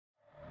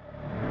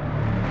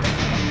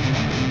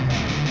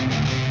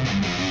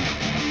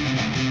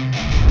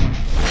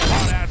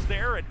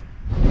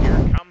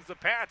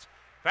Pats.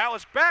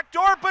 Vallis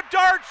backdoor,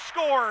 Bedard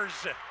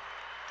scores.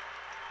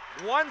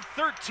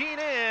 1:13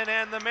 in,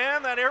 and the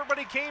man that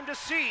everybody came to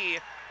see,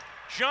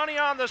 Johnny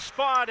on the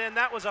spot, and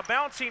that was a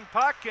bouncing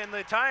puck, and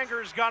the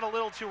Tigers got a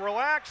little too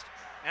relaxed,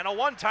 and a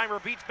one-timer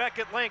beats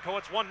Beckett-Lanco.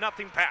 It's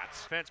 1-0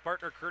 Pats. Defense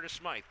partner Curtis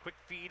Smythe, quick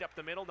feed up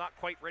the middle, not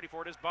quite ready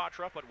for it is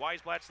Bottroff, but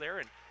Weisblatt's there,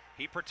 and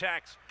he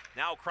protects.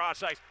 Now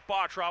cross ice,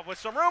 Bottroff with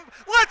some room,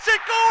 lets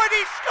it go, and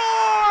he scores!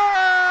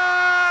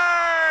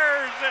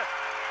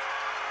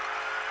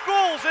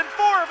 Goals in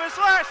 4 of his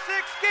last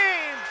 6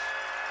 games.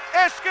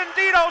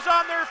 Escondido's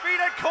on their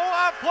feet at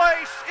Co-op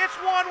Place. It's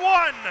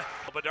 1-1.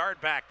 Bedard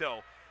back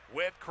though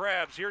with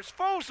Krebs. Here's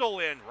Fosel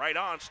in, right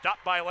on,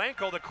 stopped by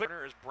Lanco. The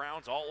clear is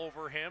Browns all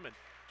over him and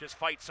just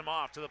fights him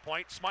off to the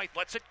point. Smythe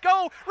lets it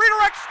go.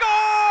 Redirect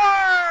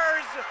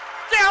scores!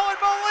 Dallin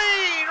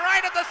Moline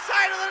right at the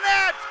side of the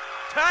net.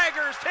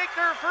 Tigers take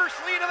their first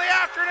lead of the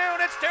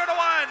afternoon. It's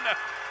 2-1.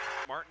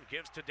 Martin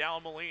gives to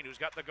Dallin Moline, who's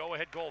got the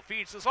go-ahead goal.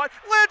 Feeds the slide.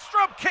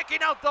 Lindstrom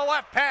kicking out the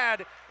left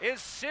pad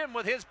is Sim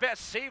with his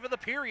best save of the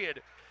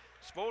period.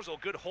 Svozil,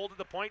 good hold at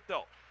the point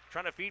though.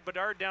 Trying to feed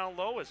Bedard down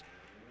low, is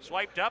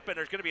swiped up, and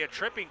there's going to be a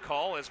tripping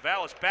call as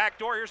Vallis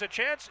backdoor. Here's a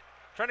chance.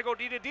 Trying to go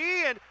D to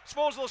D, and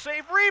Svozil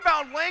save.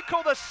 Rebound,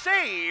 Lanco the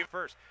save.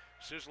 First,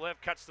 Suzulev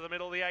cuts to the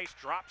middle of the ice,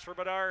 drops for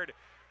Bedard.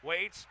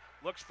 Waits,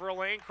 looks for a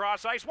lane,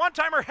 cross ice.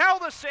 One-timer,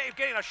 held the save.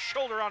 Getting a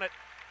shoulder on it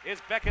is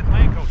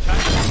Beckett-Lanco.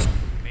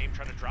 Name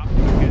trying to drop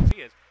McKenzie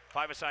is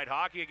five-a-side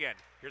hockey again.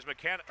 Here's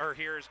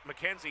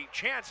McKenzie.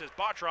 Chances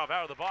Bottroff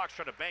out of the box,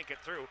 trying to bank it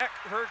through.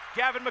 For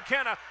Gavin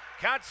McKenna,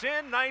 cuts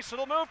in, nice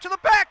little move to the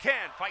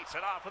backhand. Fights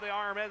it off with the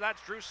arm, and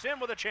that's Drew Sim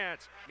with a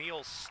chance.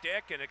 Neal's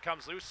stick, and it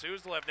comes loose.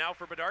 Suzulev now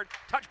for Bedard.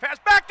 Touch pass,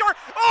 backdoor.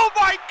 Oh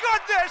my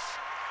goodness!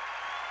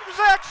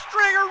 Zach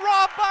Stringer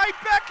robbed by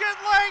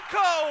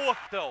Beckett-Lanco.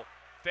 Though,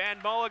 Van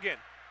Mulligan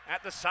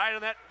at the side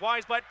of that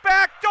Weisblatt.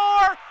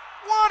 Backdoor!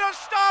 What a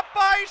stop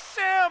by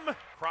Sim!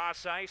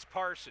 Cross ice,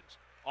 Parsons.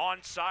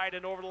 Onside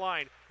and over the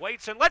line.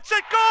 Waits and lets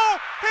it go!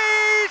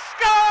 He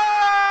scores!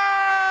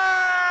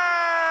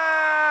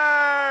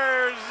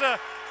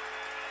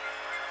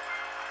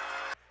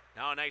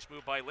 Now a nice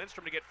move by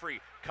Lindstrom to get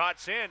free.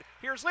 Cuts in.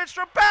 Here's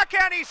Lindstrom.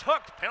 Backhand. He's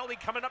hooked. Penalty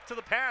coming up to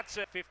the Pats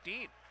at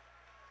 15.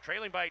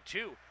 Trailing by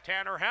 2.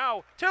 Tanner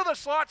Howe to the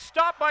slot.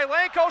 Stopped by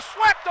Lanco.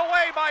 Swept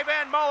away by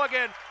Van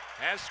Mulligan.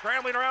 As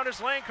scrambling around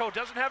his Lanco.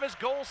 Doesn't have his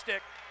goal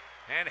stick.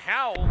 And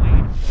Howe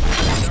leads.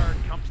 Bedard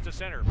comes to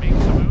center.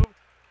 Makes a move.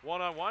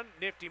 One-on-one.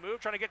 Nifty move.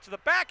 Trying to get to the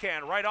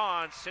backhand. Right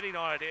on. Sitting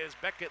on it is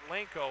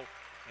Beckett-Lanco.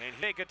 And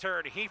he take a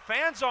turn. He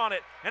fans on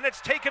it. And it's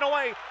taken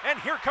away. And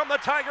here come the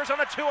Tigers on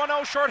a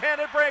 2-0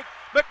 shorthanded break.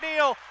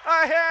 McNeil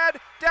ahead.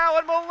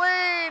 Dallin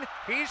Moline.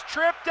 He's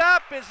tripped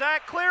up. Is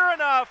that clear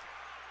enough?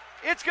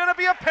 It's going to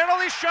be a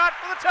penalty shot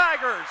for the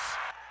Tigers.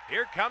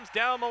 Here comes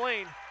Dallin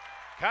Moline.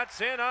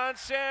 Cuts in on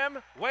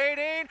Sim.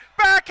 Waiting.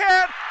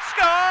 Backhand.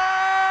 Scores!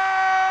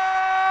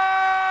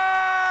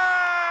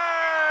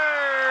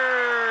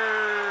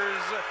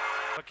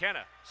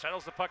 McKenna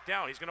settles the puck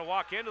down. He's going to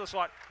walk into the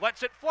slot.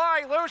 Lets it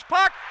fly. Loose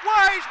puck.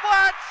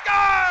 Weisblatt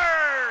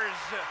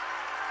scores!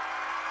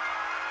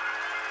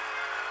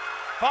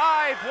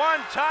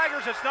 5-1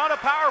 Tigers. It's not a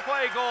power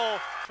play goal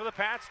for the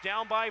Pats,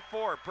 down by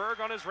 4. Berg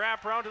on his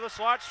wraparound to the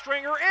slot.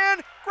 Stringer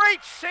in.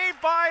 Great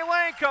save by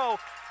Lanco.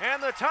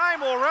 And the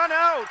time will run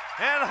out.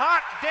 And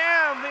hot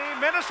damn, the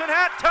Medicine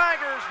Hat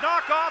Tigers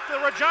knock off the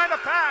Regina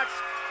Pats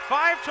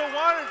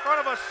 5-1 in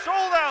front of a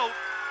sold-out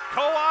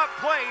Co-op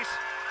Place.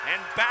 And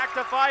back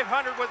to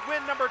 500 with win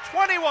number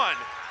 21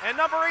 and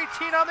number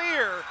 18 on the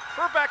year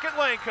for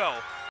Beckett-Lanco.